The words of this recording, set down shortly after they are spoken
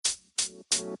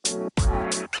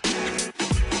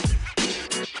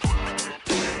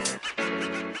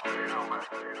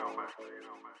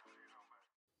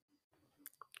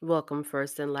Welcome,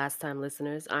 first and last time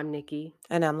listeners. I'm Nikki,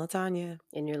 And I'm Latanya.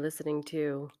 and you're listening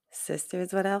to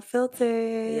Sisters Without Yep,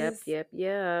 Filters. Yep,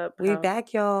 Yep. We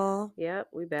back, y'all. Yep,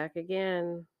 we back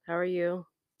again. How are you?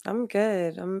 I'm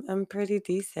good. I'm pretty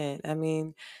decent. I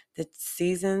mean, the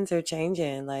seasons are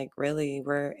changing. Like really,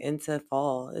 we're into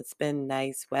fall. It's been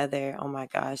nice weather. Oh my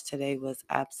gosh, today was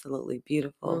absolutely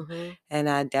beautiful. Mm-hmm. And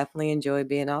I definitely enjoy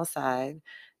being outside.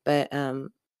 But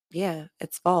yeah,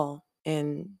 it's fall.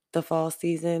 And the fall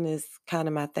season is kind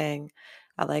of my thing.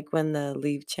 I like when the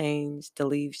leaves change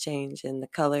and the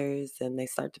colors and they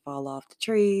start to fall off the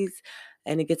trees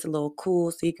and it gets a little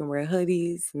cool so you can wear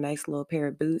hoodies, nice little pair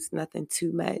of boots, nothing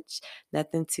too much,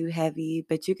 nothing too heavy,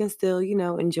 but you can still,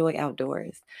 enjoy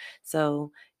outdoors.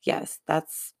 So, yes,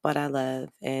 that's what I love.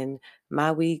 And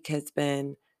my week has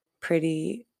been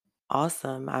pretty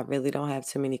awesome. I really don't have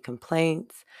too many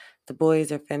complaints. The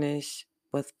boys are finished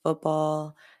with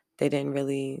football. They didn't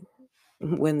really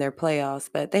win their playoffs,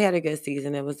 but they had a good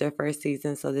season. It was their first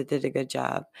season, so they did a good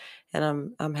job.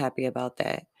 And I'm happy about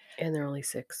that. And they're only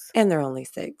 6. And they're only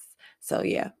 6. So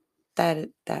yeah, that's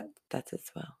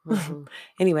as well. Mm-hmm.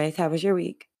 Anyways, how was your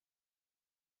week?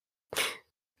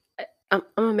 I'm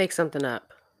gonna make something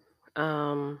up.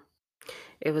 Um,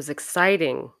 it was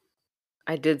exciting.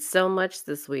 I did so much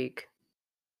this week,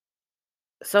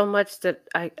 so much that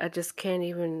I just can't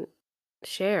even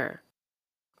share.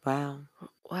 Wow.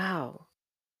 Wow,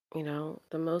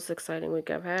 the most exciting week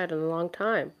I've had in a long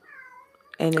time.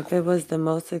 And if it was the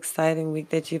most exciting week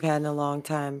that you've had in a long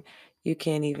time, you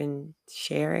can't even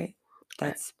share it? I,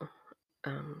 That's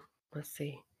um, let's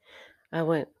see. I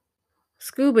went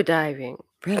scuba diving.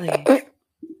 really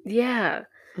Yeah,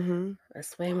 mhm. I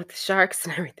swam with the sharks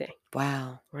and everything.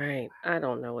 Wow. Right. I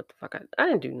don't know what the fuck I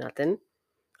didn't do nothing.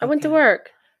 I went to Okay.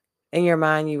 work. In your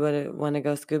mind, you wouldn't wanna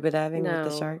go scuba diving with the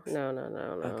No, sharks? no, no,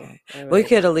 no, no. Okay. I Well, you really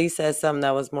could don't. at least said something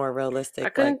that was more I realistic,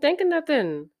 like couldn't think of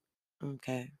nothing.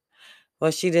 okay.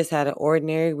 Well, she just had an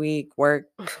ordinary week,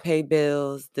 worked, paid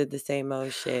bills, did the same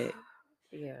old shit.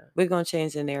 Yeah, We're gonna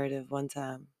change the narrative one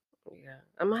time. yeah.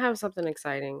 I'm gonna have something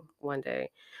exciting one day.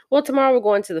 Well, tomorrow we're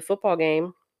going to the football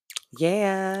game.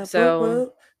 Yeah, whoop So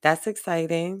whoop. That's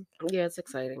exciting. yeah, it's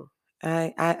exciting.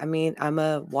 I mean, I'm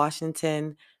a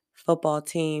Washington football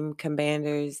team,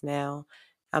 Commanders now.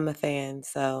 I'm a fan,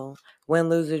 so win,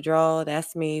 lose, or draw,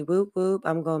 that's me. Whoop whoop.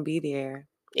 I'm gonna be there.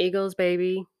 Eagles,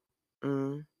 baby.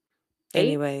 Mm. Eight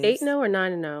Anyways, no or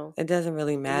 9-0. it doesn't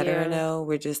really matter. Yeah, No,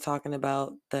 we're just talking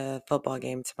about the football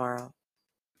game tomorrow.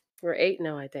 we're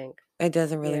 8-0, I think. It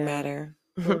doesn't really Yeah. matter.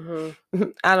 Mhm.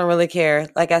 I don't really care.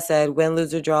 Like I said, win,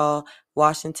 lose, or draw,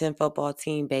 Washington football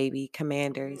team, baby,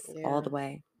 Commanders, all Yeah. the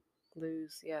way.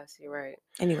 Lose. Yes, you're right.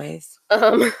 Anyways.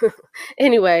 Um,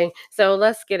 anyway, so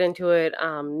let's get into it.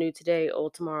 New today,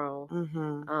 old tomorrow.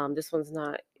 Mhm. This one's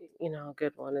not, a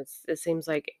good one. It seems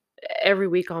like every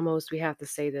week almost we have to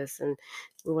say this, and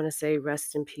we want to say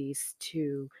rest in peace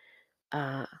to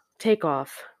uh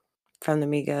Takeoff From the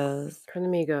Migos. from the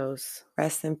Migos.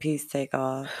 Rest in peace,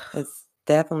 Takeoff. It's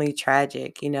definitely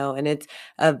tragic, and it's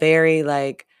a very,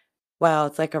 like wow,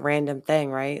 it's like a random thing,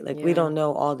 right? Like, we Yeah, don't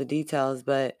know all the details,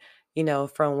 but,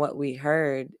 from what we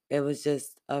heard, it was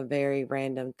just a very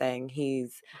random thing.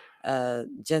 He's a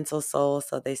gentle soul,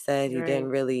 so they said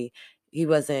right. he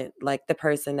wasn't like the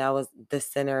person that was the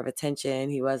center of attention.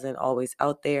 He wasn't always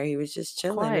out there. He was just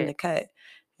chilling in the Quiet. cut,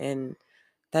 and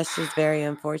that's just very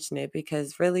unfortunate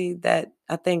because really that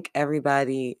I think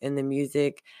everybody in the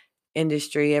music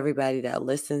industry, everybody that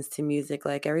listens to music,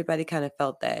 like everybody kind of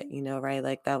felt that, right?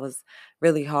 Like that was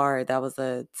really hard. That was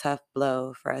a tough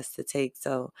blow for us to take.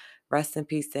 So rest in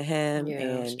peace to him Yeah,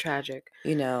 it was and, tragic.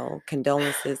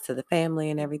 condolences to the family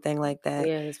and everything like that.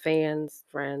 Yeah, his fans,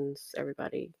 friends,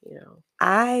 everybody.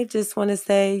 I just want to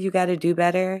say you got to do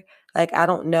better. Like, I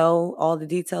don't know all the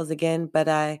details again, but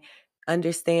I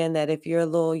understand that if you're a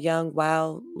little young,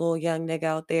 wild, little young nigga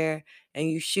out there and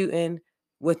you shooting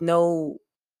with no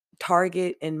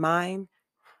target in mind,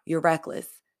 you're reckless.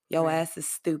 Your Right. ass is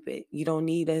stupid. You don't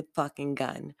need a fucking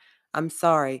gun. I'm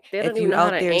sorry. They don't If even you know how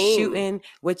out to there aim. shooting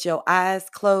with your eyes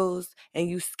closed and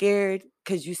you scared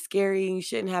because you scary and you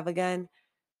shouldn't have a gun,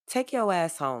 take your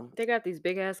ass home. They got these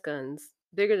big ass guns,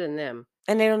 bigger than them.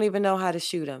 And they don't even know how to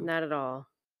shoot them. Not at all.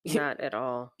 Not at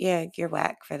all. Yeah, you're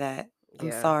whack for that. I'm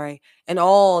Yeah. sorry. And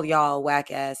all y'all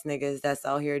whack ass niggas that's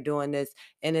out here doing this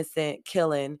innocent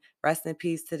killing. Rest in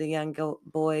peace to the young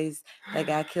boys that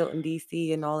got killed in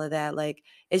DC and all of that. Like,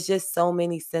 it's just so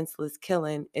many senseless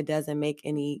killing. It doesn't make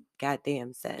any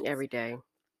goddamn sense. Every day.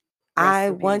 Rest I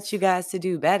in want you peace. guys to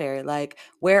do better. Like,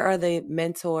 where are the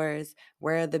mentors?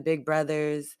 Where are the big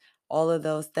brothers? All of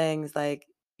those things. Like,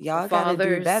 The y'all got to do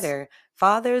fathers. better.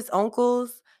 Fathers,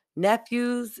 uncles,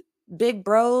 nephews, big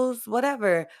bros,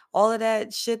 whatever. All of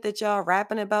that shit that y'all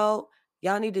rapping about,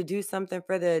 y'all need to do something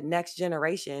for the next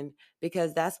generation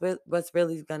because that's what's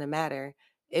really going to matter.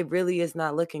 It really is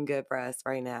not looking good for us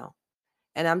right now.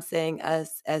 And I'm saying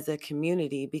us as a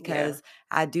community Yeah. because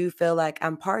I do feel like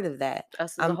I'm part of that.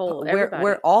 Us as a whole, We're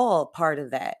everybody. all part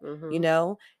of that, you Mhm.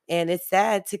 know? And it's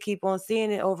sad to keep on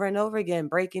seeing it over and over again.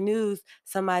 Breaking news,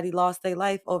 somebody lost their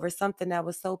life over something that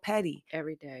was so petty.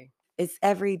 Every day. It's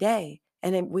every day.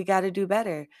 And then we got to do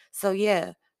better. So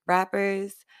yeah,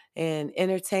 rappers and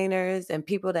entertainers and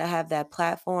people that have that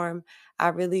platform, I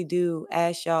really do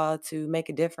ask y'all to make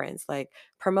a difference. Like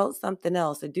promote something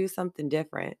else or do something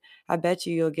different. I bet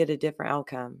you'll get a different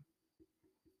outcome.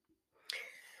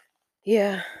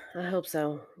 Yeah, I hope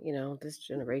so. This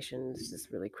generation is just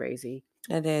really crazy,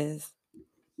 It is.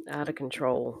 out of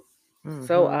control. So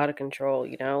Mm-hmm. out of control.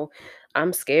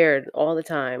 I'm scared all the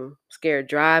time. Scared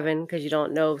driving because you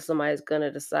don't know if somebody's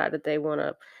gonna decide that they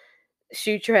wanna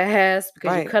shoot your ass because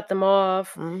you Right. cut them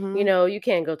off. Mm-hmm. You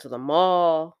can't go to the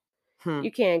mall. Hmm.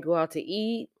 You can't go out to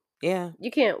eat. Yeah. You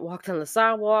can't walk down the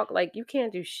sidewalk. Like you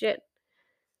can't do shit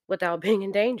without being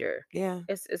in danger. Yeah.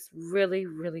 It's really,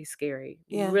 really scary.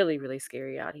 Yeah. Really, really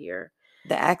scary out here.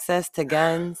 The access to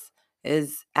guns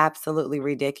is absolutely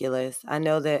ridiculous. I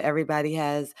know that everybody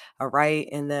has a right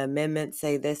and the amendments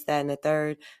say this, that, and the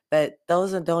third, but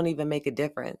those don't even make a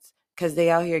difference because they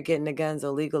out here getting the guns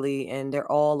illegally and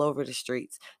they're all over the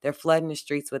streets. They're flooding the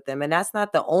streets with them. And that's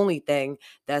not the only thing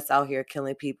that's out here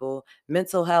killing people.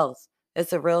 Mental health,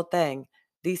 it's a real thing.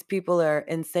 These people are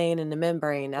insane in the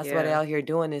membrane. That's why they're Yeah. out here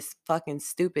doing this fucking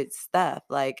stupid stuff.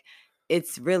 Like,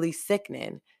 it's really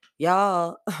sickening.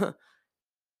 Y'all.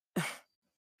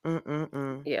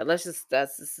 Mm-mm-mm. Yeah, that's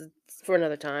this is for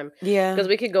another time Yeah, because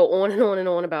we could go on and on and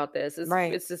on about this. It's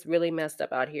right. it's just really messed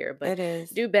up out here. But It is.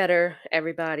 do better,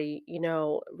 everybody.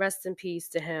 Rest in peace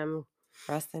to him.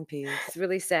 Rest in peace. It's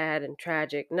really sad and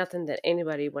tragic. Nothing that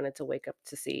anybody wanted to wake up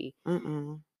to see.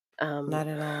 Mm-mm. Um, Not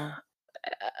at all.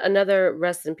 Another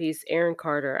rest in peace, Aaron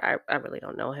Carter. I really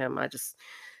don't know him. I just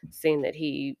seen that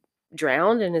he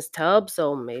drowned in his tub,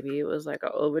 so maybe it was like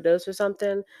a overdose or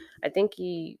something. I think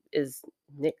he is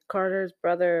Nick Carter's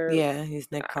brother. Yeah,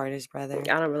 he's Nick Carter's brother.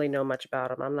 I don't really know much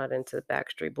about him. I'm not into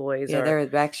Backstreet Boys Yeah, or they're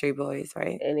Backstreet Boys,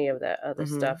 right? any of that other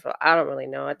Mm-hmm. stuff. I don't really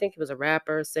know. I think he was a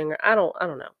rapper, singer. I don't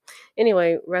know.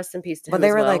 Anyway, rest in peace to Well, him they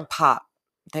as were like well. pop.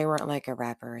 They weren't like a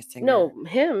rapper or singer. No,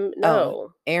 him, Oh,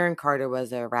 no. Aaron Carter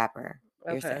was a rapper,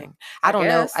 you're Okay. saying. I I don't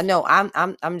know. I guess.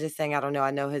 know I'm just saying I don't know.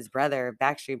 I know his brother,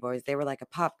 Backstreet Boys, they were like a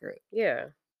pop group. Yeah.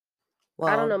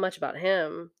 I don't know Well, much about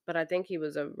him, but I think he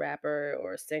was a rapper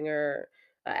or a singer,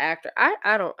 an actor.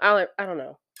 I don't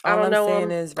know. I all don't I'm know saying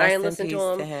him. is I rest ain't in listened to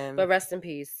peace to him, but him. rest in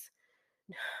peace.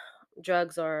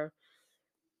 Drugs are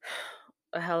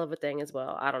a hell of a thing as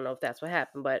well. I don't know if that's what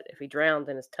happened, but if he drowned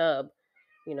in his tub,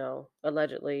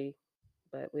 allegedly,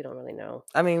 but we don't really know.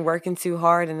 I mean, working too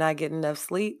hard and not getting enough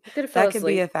sleep, He could have fell that could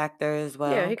be asleep. a factor as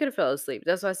Yeah, he well. could have fell asleep.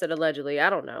 That's why I said allegedly. I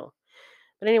don't know.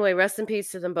 But anyway, rest in peace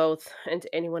to them both and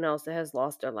to anyone else that has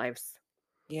lost their lives.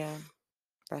 Yeah,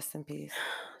 rest in peace.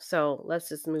 So let's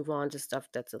just move on to stuff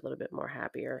that's a little bit more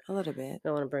happier. A little bit.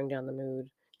 Don't want to bring down the mood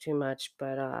too much,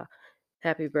 but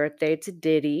happy birthday to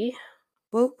Diddy.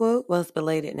 Whoop whoop was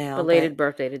belated now, but Belated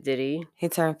birthday to Diddy. he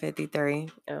turned 53.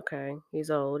 Okay, he's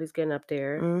old. He's getting up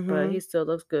there, but he Mm-hmm. still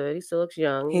looks good. He still looks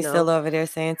young, He's still over there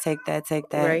saying, take that,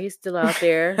 take right? that. He's still out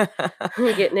there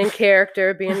getting in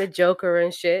character, being the Joker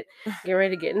and shit, getting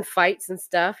ready to get in fights and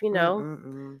stuff.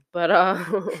 Mm-mm-mm. But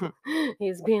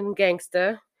he's being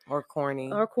gangster Or corny.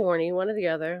 or corny, one or the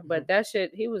other. Mhm. But that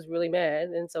shit, he was really mad,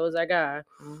 and so was that guy.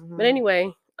 But Mhm.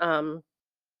 anyway,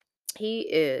 he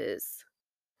is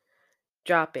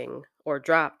dropping or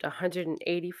dropped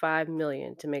 185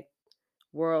 million to make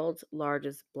world's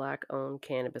largest black owned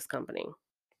cannabis company.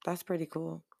 That's pretty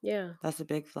cool. Yeah. That's a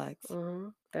big flex.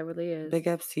 That really is. Big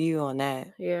ups to you on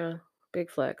that. Yeah. Big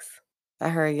flex. I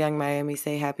heard Young Miami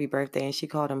say happy birthday and she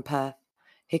called him Puff.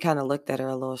 He kind of looked at her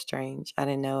a little strange. I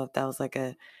didn't know if that was like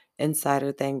a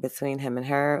insider thing between him and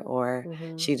her or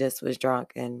hmm she just was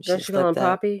drunk and she Don't you just call him looked up.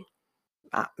 Poppy?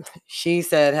 Uh, she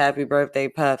said happy birthday,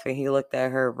 Puff, and he looked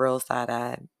at her real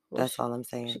side-eyed. Well, That's she, all I'm she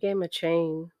saying. gave him a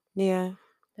chain. Yeah,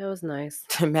 That was nice.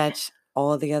 to match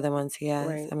all the other ones he has.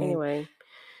 Right. I mean, Anyway.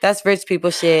 that's rich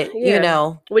people shit, you Yeah.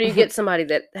 know. What do you get somebody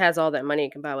that has all that money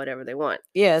and can buy whatever they want?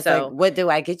 Yeah, it's like, So, what do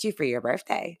I get you for your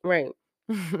birthday? right.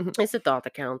 It's the thought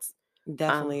that counts. Um,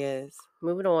 Definitely is.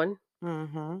 Moving on.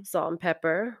 Mhm. Salt and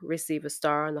Pepper receive a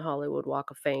star on the Hollywood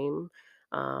Walk of Fame.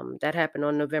 That happened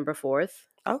on November 4th.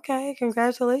 Okay,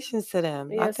 congratulations to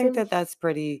them. Yeah, I it think seems that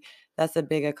that's a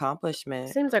big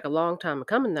accomplishment. seems like a long time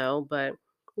coming though, but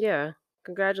yeah,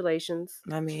 congratulations.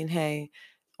 I mean, hey,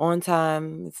 on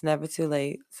time, it's never too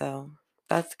late, so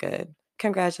that's good.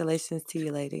 Congratulations to you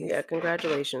Yeah, ladies.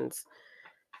 congratulations.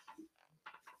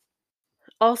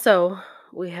 Also,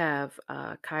 we have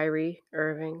Kyrie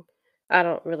Irving. I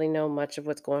don't really know much of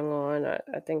what's going on.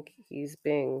 I think he's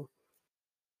being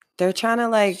They're trying to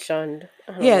like shunned.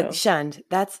 I don't yeah, know. shunned.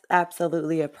 That's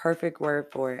absolutely a perfect word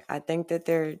for it. I think that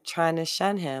they're trying to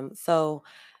shun him. So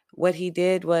what he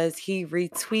did was he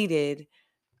retweeted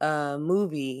a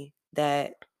movie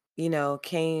that,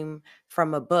 came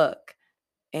from a book,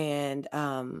 and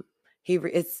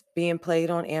it's being played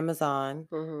on Amazon.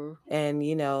 Mhm. And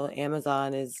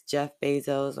Amazon is Jeff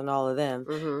Bezos and all of them.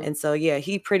 Mhm. And so yeah,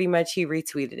 he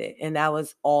retweeted it, and that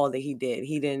was all that he did.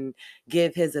 He didn't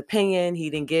give his opinion, he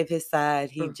didn't give his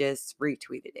side, he Mm. just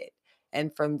retweeted it.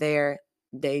 And from there,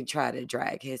 they try to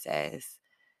drag his ass.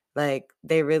 Like,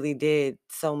 they really did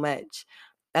so much.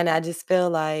 And I just feel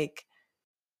like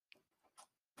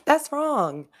that's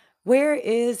wrong. Where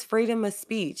is freedom of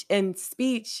speech? And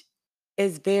speech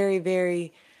is very,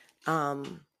 very,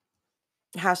 um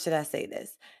how should I say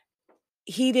this?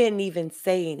 He didn't even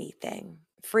say anything.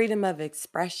 Freedom of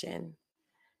expression,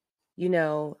 you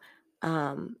know,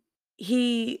 um,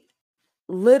 he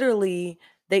literally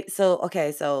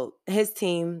so his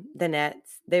team, the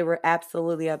Nets, they were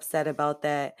absolutely upset about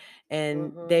that,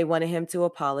 and Mhm. they wanted him to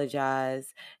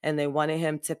apologize, and they wanted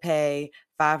him to pay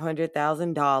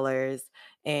 $500,000,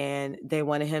 and they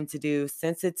wanted him to do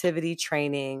sensitivity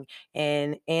training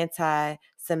and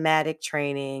anti-Semitic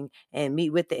training and meet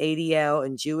with the ADL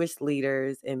and Jewish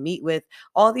leaders and meet with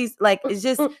all these, like, it's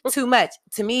just too much.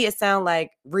 To me, it sounds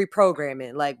like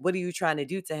reprogramming. Like, what are you trying to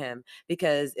do to him?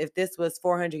 Because if this was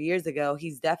 400 years ago,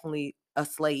 he's definitely a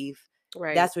slave.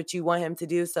 Right. That's what you want him to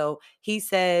do. So he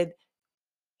said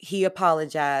he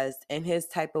apologized in his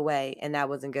type of way, and that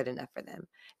wasn't good enough for them.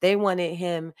 They wanted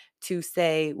him to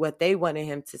say what they wanted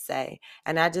him to say.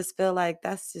 And I just feel like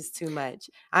that's just too much.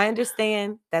 I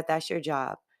understand that that's your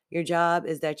job. Your job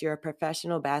is that you're a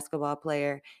professional basketball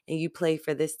player and you play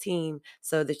for this team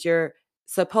so that you're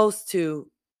supposed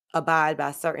to abide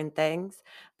by certain things.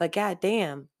 But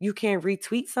goddamn, you can't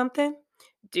retweet something?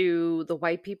 Do the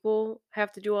white people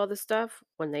have to do all this stuff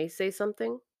when they say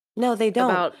something No, they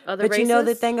don't. about other But you know the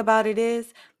races? thing about it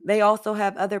is, they also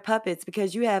have other puppets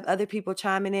because you have other people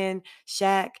chiming in,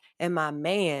 Shaq and my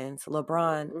man's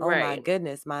LeBron. Oh my Right.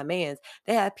 goodness, my man's.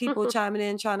 They have people chiming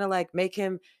in trying to like make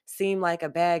him seem like a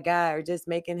bad guy or just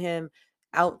making him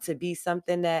out to be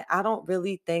something that I don't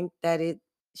really think that it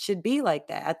should be like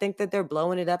that. I think that they're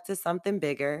blowing it up to something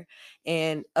bigger.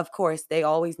 And of course, they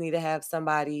always need to have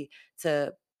somebody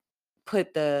to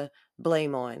put the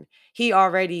blame on. He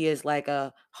already is like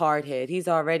a hardhead. He's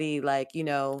already like,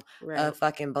 a Right.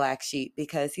 fucking black sheep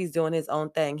because he's doing his own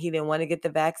thing. He didn't want to get the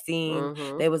vaccine.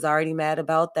 Mhm. They was already mad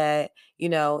about that.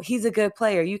 He's a good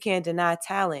player. You can't deny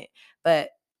talent.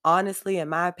 But honestly, in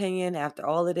my opinion, after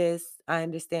all of this, I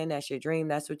understand that's your dream.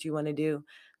 That's what you want to do.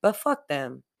 But fuck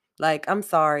them. Like, I'm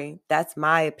sorry. That's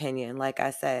my opinion. Like I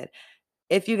said,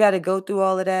 if you got to go through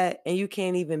all of that and you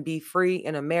can't even be free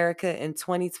in America in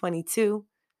 2022,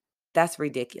 that's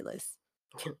ridiculous.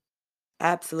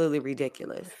 Absolutely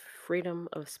ridiculous. Freedom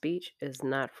of speech is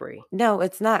not free. No,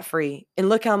 it's not free. And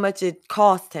look how much it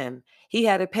cost him. He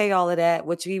had to pay all of that,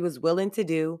 which he was willing to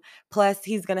do. Plus,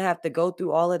 he's going to have to go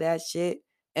through all of that shit.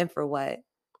 And for what?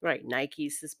 Right. Nike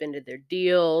suspended their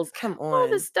deals, Come all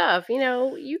this on. stuff.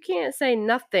 You can't say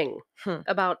nothing Hmm.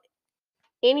 about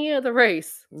any other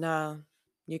race Nah,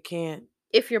 you can't.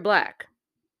 if you're black.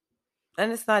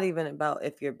 And it's not even about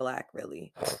if you're black,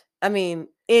 really. I mean,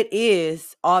 it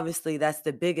is obviously that's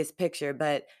the biggest picture,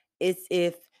 but it's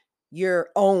if you're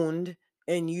owned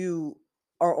and you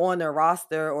are on a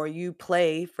roster or you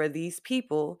play for these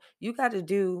people, you got to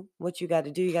do what you got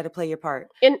to do. You got to play your part.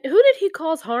 And who did he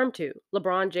cause harm to?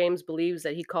 LeBron James believes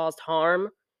that he caused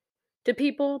harm to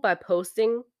people by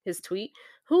posting his tweet.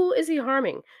 Who is he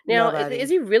harming? Now, is Nobody.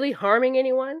 he really harming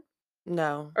anyone?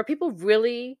 No, Are people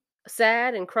really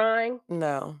sad and crying?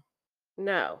 no,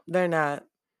 No. they're not.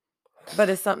 But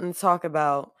it's something to talk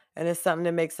about and it's something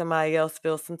to make somebody else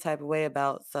feel some type of way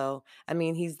about. So, I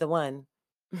mean, he's the one.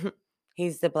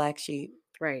 He's the black sheep.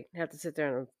 Right. Have to sit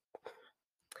there and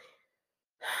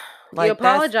you Like, that's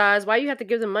apologize. Why you have to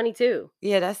give them money too?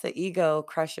 yeah, that's the ego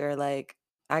crusher. Like,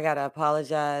 I gotta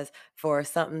apologize for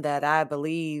something that I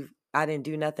believe I didn't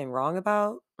do nothing wrong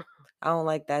about. I don't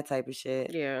like that type of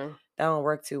shit. Yeah. That don't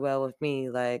work too well with me.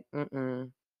 Like, mm-mm. A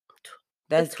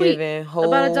That's tweet giving about a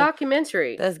whole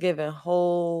documentary. that's giving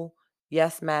whole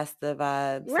Yes Master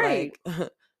vibes. Right. Like,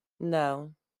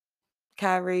 no.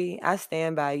 Kyrie, I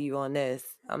stand by you on this.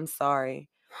 I'm sorry.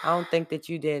 I don't think that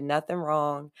you did nothing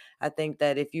wrong. I think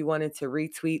that if you wanted to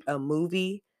retweet a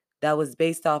movie that was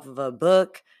based off of a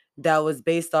book, that was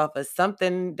based off of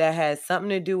something that has something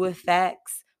to do with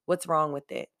facts, what's wrong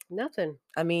with it? Nothing.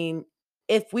 I mean,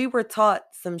 if we were taught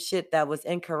some shit that was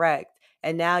incorrect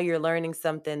and now you're learning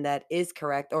something that is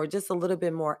correct or just a little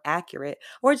bit more accurate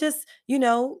or just,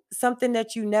 something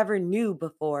that you never knew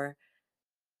before,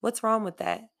 what's wrong with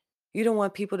that? You don't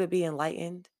want people to be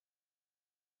enlightened?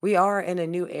 We are in a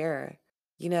new era.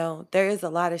 There is a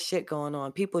lot of shit going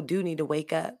on. People do need to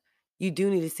wake up. You do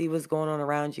need to see what's going on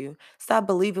around you. Stop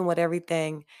believing what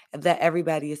everything that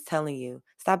everybody is telling you.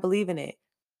 Stop believing it.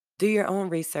 Do your own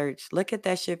research. Look at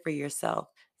that shit for yourself,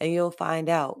 and you'll find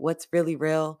out what's really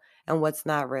real and what's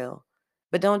not real.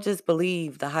 But don't just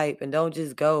believe the hype and don't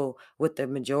just go with the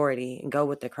majority and go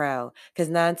with the crowd. Because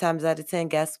 9 times out of 10,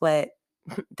 guess what?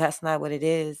 That's not what it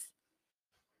is.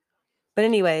 But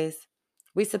anyways,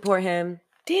 we support him.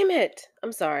 Damn it.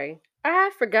 I'm sorry.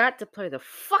 I forgot to play the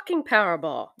fucking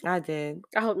Powerball. I did.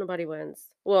 I hope nobody wins.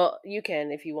 Well, you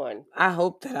can if you won. I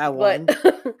hope that I But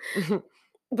won.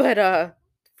 but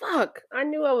fuck. I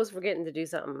knew I was forgetting to do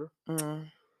something. Mm.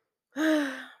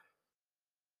 Oh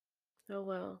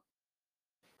well.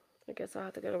 I guess I'll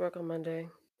have to go to work on Monday.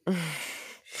 I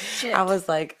Shit. was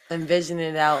like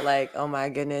envisioning it out like, oh my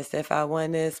goodness, if I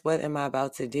won this, what am I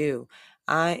about to do?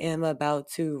 I am about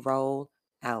to roll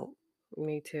out.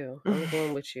 Me too. I'm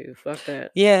going with you. Fuck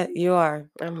that. Yeah, you are.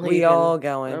 I'm We leaving. all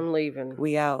going. I'm leaving.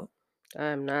 We out.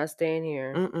 I'm not staying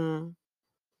here. Mm-mm.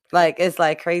 Like, it's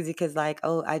like crazy because like,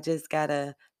 oh, I just got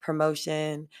a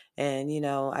promotion and,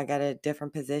 I got a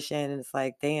different position. And it's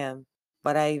like, damn,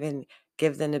 but I even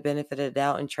give them the benefit of the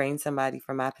doubt and train somebody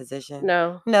for my position?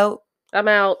 No. Nope. I'm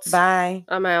out. Bye.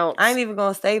 I'm out. I ain't even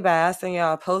gonna stay by. I send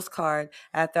y'all a postcard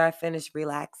after I finish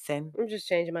relaxing. I'm just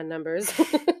changing my numbers.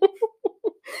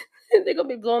 They're gonna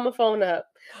be blowing my phone up.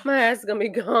 My ass is gonna be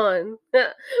gone.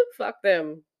 Fuck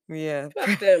them. Yeah.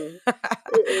 Fuck them.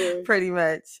 Mm-mm. Pretty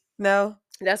much. No,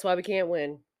 That's why we can't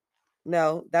win.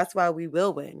 no, that's why we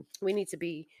will win. We need to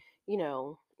be,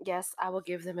 yes, I will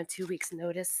give them a 2 weeks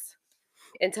notice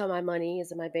until my money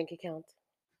is in my bank account.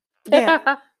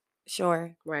 Yeah,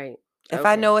 sure. Right. If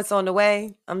I Okay. know it's on the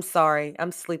way, I'm sorry.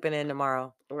 I'm sleeping in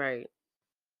tomorrow. Right.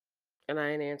 And I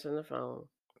ain't answering the phone.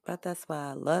 But that's why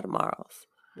I love tomorrows.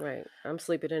 Right. I'm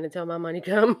sleeping in until my money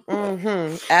come.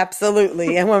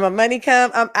 Absolutely. And when my money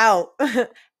come, I'm out.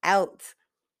 Out.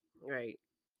 Right.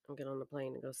 I'm getting on the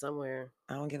plane to go somewhere.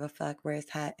 I don't give a fuck where it's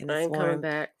hot and I it's ain't coming warm.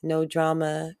 back. No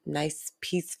drama. Nice,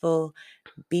 peaceful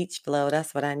beach flow.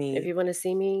 That's what I If need. you want to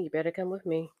see me, you better come with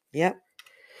me. Yep.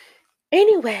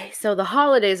 Anyway, so the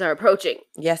holidays are approaching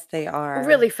Yes, they are.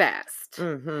 really fast.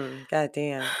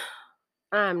 Goddamn.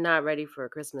 I'm not ready for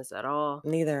Christmas at all.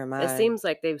 Neither am It I. seems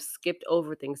like they've skipped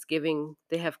over Thanksgiving.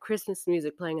 They have Christmas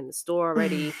music playing in the store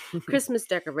already. Christmas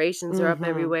decorations are up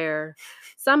everywhere.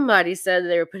 Somebody said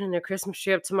they were putting their Christmas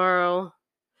tree up tomorrow.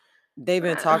 They've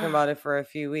been talking about it for a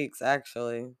few weeks,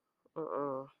 actually.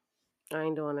 I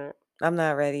ain't doing it. I'm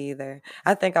not ready either.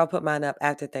 I think I'll put mine up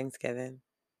after Thanksgiving.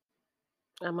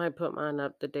 I might put mine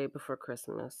up the day before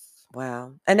Christmas.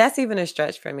 Wow. And that's even a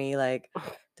stretch for me. Like,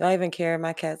 do I even care?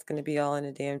 My cat's going to be all in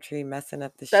the damn tree messing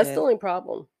up the That's the shit. only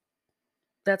problem.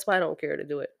 That's why I don't care to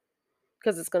do it.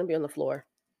 Because it's going to be on the floor.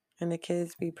 And the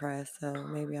kids be pressed, so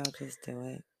maybe I'll just do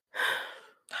it.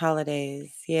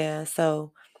 Holidays. Yeah.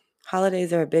 So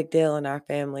holidays are a big deal in our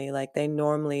family. Like they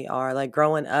normally are. Like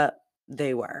growing up,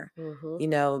 they were,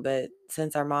 but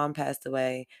since our mom passed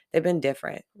away, they've been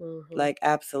different. Like,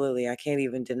 absolutely. I can't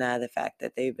even deny the fact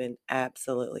that they've been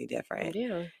absolutely different.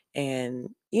 Yeah.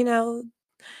 And,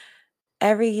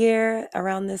 every year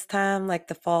around this time, like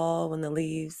the fall, when the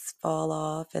leaves fall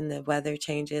off and the weather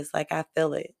changes, like I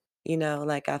feel it,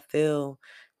 like I feel,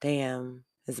 damn,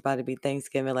 it's about to be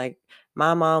Thanksgiving. Like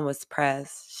my mom was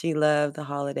pressed. She loved the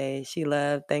holidays. She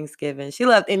loved Thanksgiving. She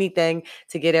loved anything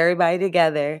to get everybody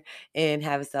together and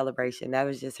have a celebration. That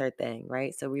was just her thing,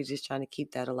 right? So we're just trying to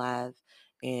keep that alive.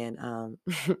 And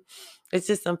it's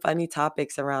just some funny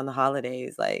topics around the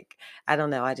holidays. Like, I don't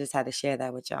know. I just had to share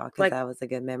that with y'all because Like that was a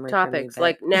good memory for me. topics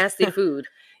like nasty food.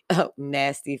 Oh,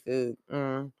 nasty food.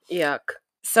 Yuck.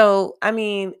 So, I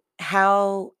mean,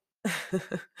 how,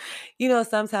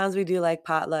 sometimes we do like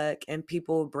potluck and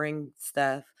people bring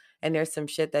stuff and there's some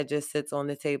shit that just sits on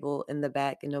the table in the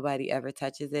back and nobody ever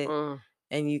touches it.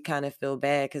 and you kind of feel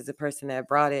bad because the person that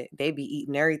brought it, they be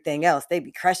eating everything else. They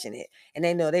be crushing it, and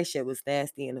they know their shit was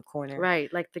nasty in the corner.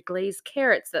 Right, like the glazed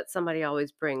carrots that somebody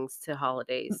always brings to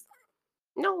holidays.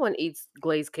 No one eats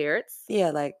glazed carrots.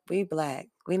 Yeah, like, we Black.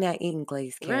 We not eating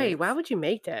glazed Right, why carrots. would you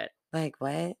make that? Like,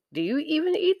 what? Do you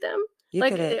even eat them? You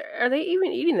Like, coulda are they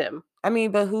even eating them? I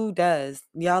mean, but who does?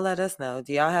 Y'all let us know.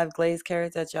 Do y'all have glazed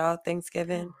carrots at y'all Mm.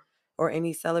 Thanksgiving or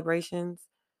any celebrations?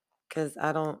 Because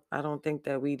I don't think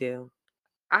that we do.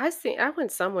 I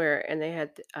went somewhere and they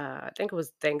had, I think it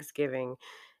was Thanksgiving,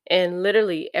 and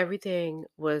literally everything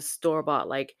was store-bought,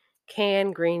 like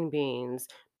canned green beans,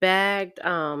 bagged,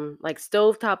 like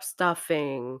stovetop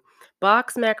stuffing,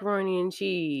 boxed macaroni and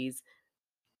cheese,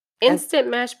 And instant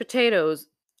mashed potatoes.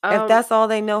 if Um, that's all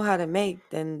they know how to make,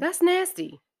 then that's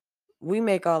nasty. we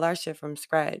make all our shit from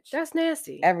scratch. That's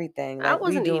nasty. Everything. I Like, we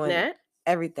wasn't eating doing that.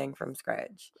 everything from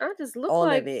scratch. I just look All of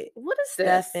like, it. "What is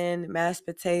this?" Stuffing, mashed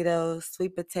potatoes,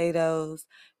 sweet potatoes,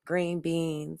 green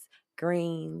beans,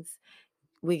 greens.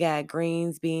 We got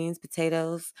greens, beans,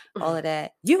 potatoes, all of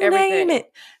that. You name Everything,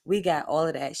 it. We got all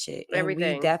of that shit. And we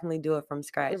everything. definitely do it from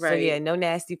scratch. So Right. yeah, no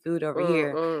nasty food over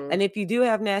here. Mm-mm. And if you do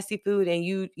have nasty food and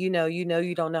you know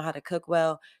you don't know how to cook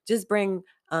well, just bring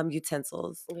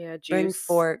utensils. Yeah, Bring juice.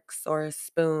 forks or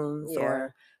spoons Yeah.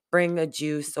 or bring a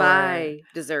juice or Buy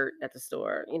dessert at the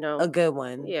store, a good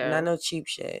one. Not Yeah, no cheap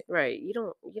shit. right. You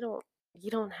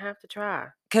don't have to try.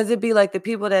 Cause it'd be like the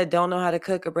people that don't know how to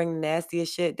cook or bring the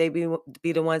nastiest shit, they be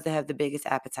the ones that have the biggest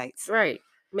appetites. Right.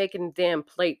 Making a damn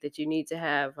plate that you need to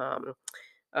have,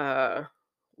 uh,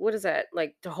 what is that?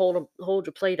 Like to hold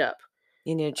your plate up.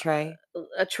 You need a tray.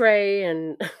 A tray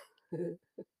and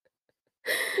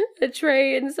a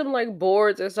tray and some like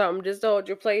boards or something just to hold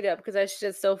your plate up because that's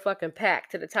just so fucking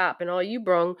packed to the top, and all you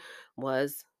brung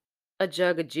was a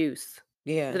jug of juice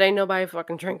Yeah. that ain't nobody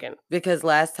fucking drinking. Because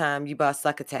last time you bought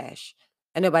succotash,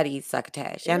 and nobody eats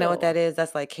succotash. Y'all know what Ew, that is?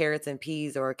 That's like carrots and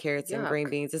peas or carrots and green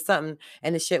yuck. beans. It's something,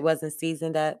 and the shit wasn't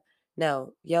seasoned up.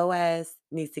 No, yo ass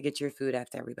needs to get your food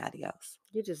after everybody else.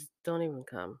 You just don't even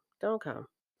come. Don't come.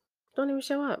 Don't even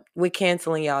show up. We're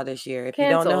canceling y'all this year. If you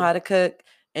don't know Canceled. how to cook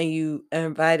and you are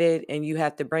invited and you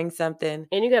have to bring something,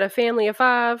 And you got a family of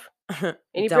 5 and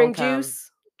you don't bring come. juice,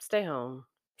 stay home.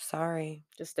 Sorry,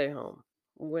 Just stay home.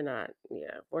 We're not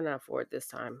for it this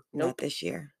time. not Nope, this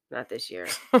year. not this year.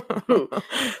 Fuck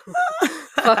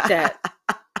that.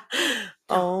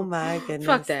 Oh my Fuck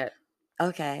goodness. that.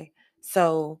 Okay.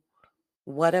 So,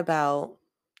 what about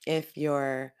if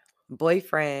your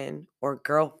boyfriend or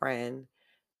girlfriend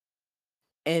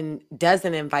and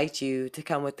doesn't invite you to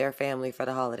come with their family for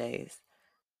the holidays?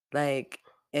 Like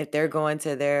if they're going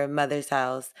to their mother's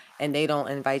house and they don't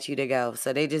invite you to go.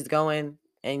 So they just going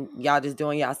and y'all just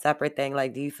doing y'all separate thing.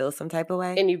 Like, do you feel some type of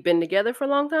way? And you've been together for a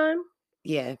long time?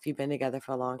 Yeah, if you've been together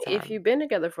for a long If time. you've been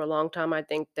together for a long time, I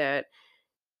think that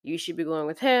you should be going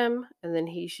with him, and then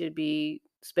he should be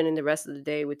spending the rest of the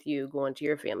day with you, going to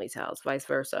your family's house, vice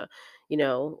versa.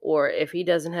 Or if he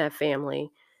doesn't have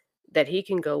family that he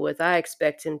can go with, I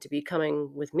expect him to be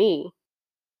coming with me.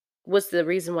 What's the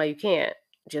reason why you can't?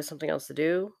 Just something else to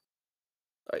do?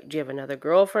 Or do you have another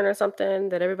girlfriend or something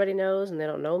that everybody knows and they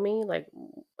don't know me? Like,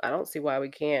 I don't see why we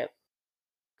can't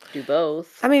do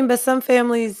both. I mean, but some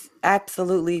families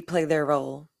absolutely play their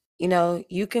role. You know,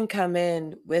 you can come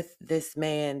in with this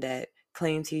man that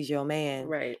claims he's your man,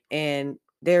 Right. and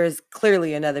there is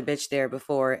clearly another bitch there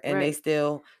before, and they Right.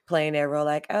 still playing their role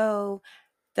like, oh,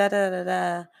 da da da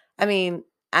da. I mean,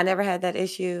 I never had that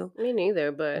issue, Me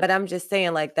neither, but but I'm just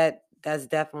saying, like, that's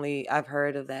definitely I've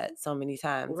heard of that so many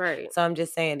times. right. So I'm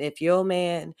just saying, if your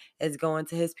man is going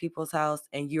to his people's house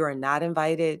and you are not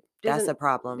invited, that's a Doesn't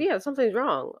problem. Yeah, something's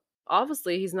wrong.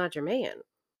 Obviously, he's not your man.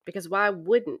 Because why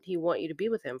wouldn't he want you to be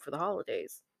with him for the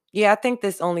holidays? Yeah, I think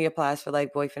this only applies for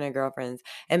like boyfriend and girlfriends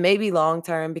and maybe long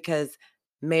term because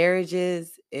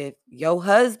marriages, if your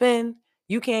husband,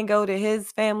 you can't go to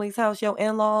his family's house, your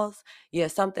in laws, yeah,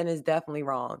 something is definitely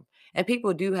wrong. And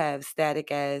people do have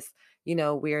static ass,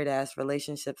 weird ass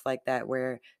relationships like that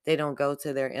where they don't go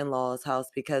to their in laws' house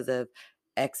because of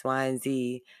X, Y, and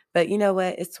Z. But you know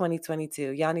what? It's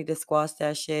 2022. Y'all need to squash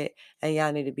that shit and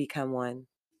y'all need to become one.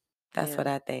 That's what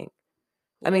Yeah. I think.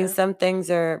 I mean, Yeah. some things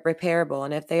are repairable,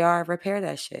 and if they are, repair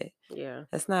that shit. Yeah.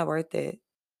 That's not worth it.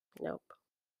 Nope.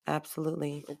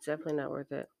 Absolutely. It's definitely not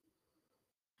worth it.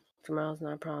 Tomorrow's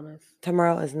not promised.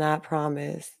 Tomorrow is not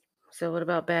promised. So what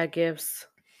about bad gifts?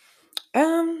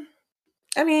 Um,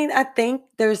 I mean, I think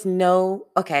there's no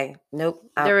okay, nope.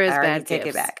 I, There I is already bad take it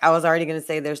gifts. back. I was already gonna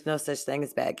say there's no such thing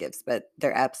as bad gifts, but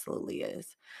there absolutely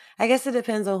is. I guess it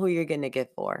depends on who you're getting a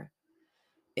gift for.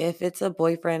 If it's a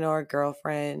boyfriend or a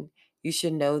girlfriend, You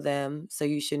should know them, so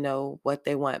you should know what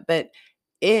they want. But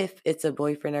if it's a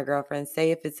boyfriend or girlfriend,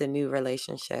 say if it's a new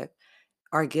relationship,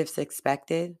 are gifts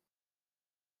expected?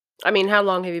 I mean, how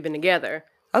long have you been together?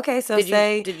 Okay, so Did you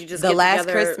say did you just the get last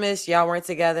together? Christmas y'all weren't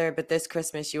together, but this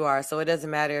Christmas you are. So it doesn't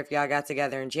matter if y'all got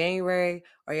together in January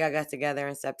or y'all got together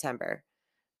in September.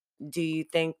 Do you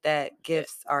think that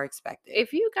gifts are expected?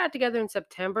 If you got together in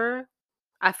September,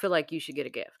 I feel like you should get a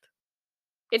gift.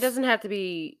 It doesn't have to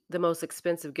be the most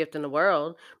expensive gift in the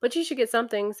world, but you should get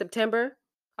something. September,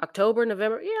 October,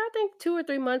 November. Yeah, I think 2 or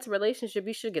 3 months of relationship,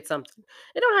 you should get something.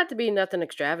 It don't have to be nothing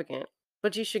extravagant,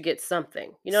 but you should get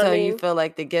something. You know what I So you mean? feel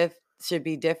like the gift should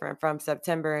be different from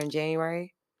September and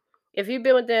January? If you've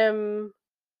been with them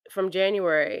from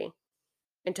January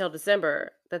until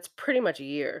December, that's pretty much a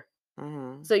year.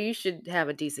 Mhm. So you should have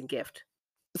a decent gift.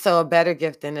 So a better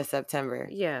gift than a September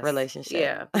Yes. relationship.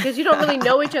 Yeah. Because you don't really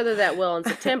know each other that well in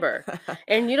September.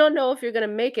 And you don't know if you're going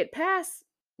to make it past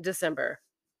December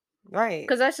Right.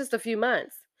 because that's just a few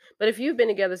months. But if you've been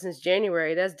together since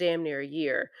January, that's damn near a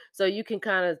year. So you can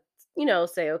kind of,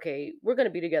 say, okay, we're going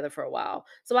to be together for a while.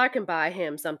 So I can buy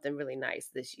him something really nice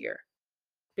this year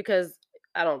because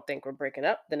I don't think we're breaking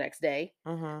up the next day.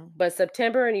 Mhm. But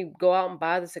September, and you go out and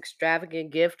buy this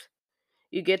extravagant gift.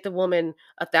 You get the woman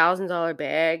 $1,000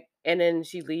 bag, and then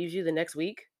she leaves you the next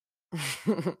week.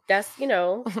 That's a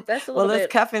Well, little it's bit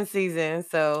cuffing season,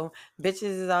 so bitches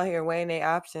is out here weighing their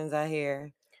options out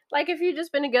here. like if you've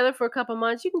just been together for a couple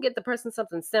months, you can get the person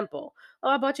something simple. Oh,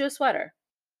 I bought you a sweater.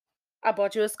 I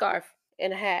bought you a scarf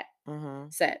and a hat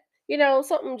Mhm. set.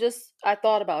 Something just I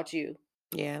thought about you,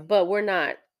 Yeah. but we're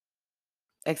not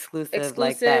Exclusive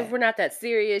like exclusive. that. We're not that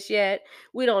serious yet.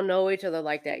 We don't know each other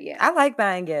like that yet. I like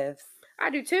buying gifts. I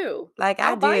do too. Like, I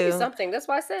I'll buy you do. something. That's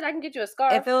why I said I can get you a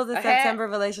scarf, If it was a a hat. September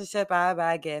relationship, I'd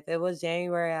buy a gift. If it was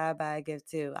January, I'd buy a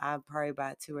gift too. I'd probably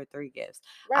buy 2 or 3 gifts.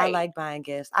 I Right. like buying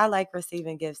gifts. I like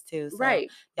receiving gifts too, so Right.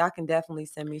 y'all can definitely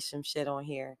send me some shit on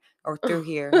here or through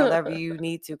here, however you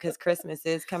need to, because Christmas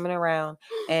is coming around,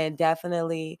 and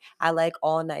definitely I like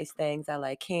all nice things. I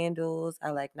like candles, I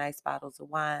like nice bottles of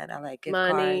wine, I like gift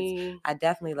cards. Money. I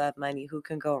definitely love money. Who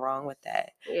can go wrong with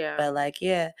that? Yeah. But, like,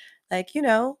 yeah, like,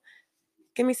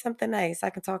 give me something nice. I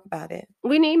can talk about it.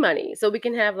 We need money so we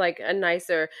can have like a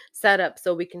nicer setup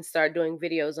so we can start doing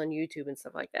videos on YouTube and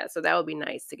stuff like that. So that would be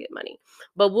nice to get money.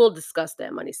 But we'll discuss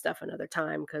that money stuff another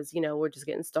time because we're just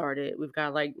getting started. We've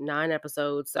got like 9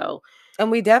 episodes. So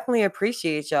And we definitely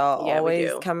appreciate y'all yeah, we always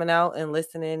do. coming out and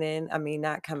listening in. I mean,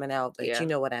 not coming out, but you Yeah,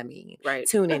 know what I mean. right.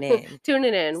 Tuning in.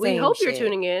 Tuning in. We Same hope you're shit.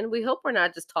 tuning in. We hope we're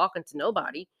not just talking to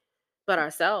nobody but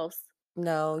ourselves.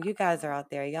 No, you guys are out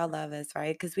there. Y'all love us,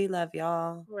 right? Because we love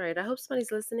y'all. Right. I hope somebody's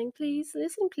listening. Please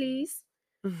listen, please.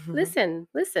 Listen,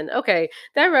 listen. Okay,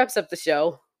 that wraps up the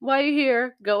show. While you're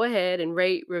here, go ahead and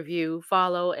rate, review,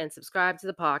 follow, and subscribe to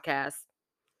the podcast.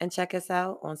 And check us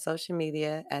out on social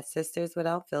media at Sisters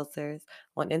Without Filters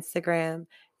on Instagram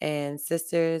and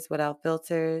Sisters Without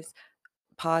Filters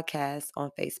podcast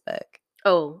on Facebook.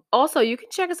 Oh, also, you can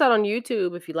check us out on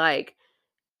YouTube if you like.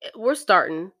 We're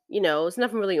starting, it's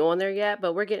nothing really on there yet,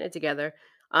 but we're getting it together.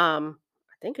 I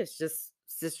think it's just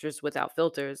Sisters Without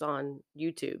Filters on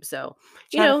YouTube. So,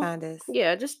 you Try to know, find us.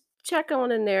 yeah, just check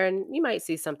on in there and you might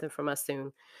see something from us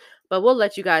soon. But we'll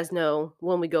let you guys know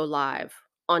when we go live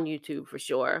on YouTube for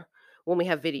sure, when we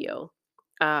have video.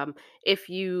 If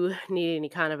you need any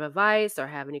kind of advice or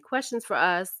have any questions for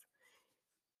us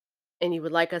and you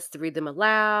would like us to read them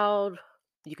aloud,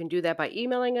 you can do that by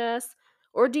emailing us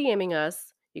or DMing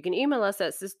us. You can email us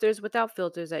at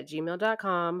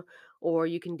sisterswithoutfilters@gmail.com or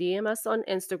you can DM us on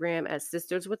Instagram at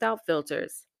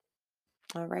sisterswithoutfilters.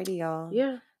 Alrighty, y'all.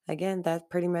 Yeah. Again, that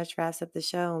pretty much wraps up the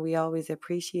show. And we always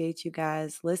appreciate you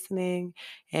guys listening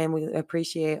and we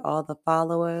appreciate all the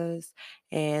followers.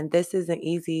 And this isn't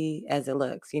easy as it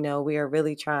looks. We are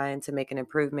really trying to make an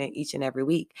improvement each and every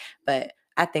week. But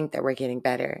I think that we're getting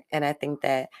better. And I think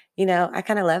that, I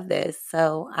kind of love this.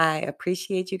 So I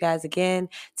appreciate you guys again.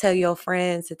 Tell your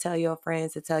friends to tell your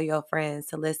friends to tell your friends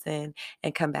to listen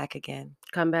and come back again.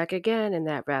 Come back again. And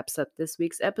that wraps up this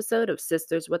week's episode of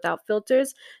Sisters Without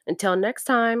Filters. Until next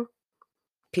time,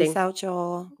 Peace out,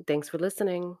 y'all. thanks for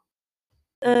listening.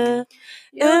 You'll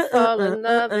fall in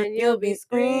love and you'll be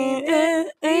screaming,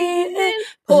 screaming,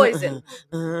 poison.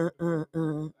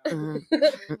 Oh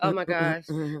my gosh.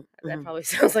 That probably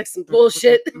sounds like some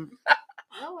bullshit. No,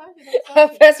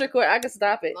 actually, Press record. I can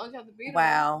stop it.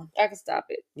 wow. I can stop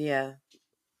it. Yeah.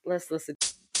 Let's listen.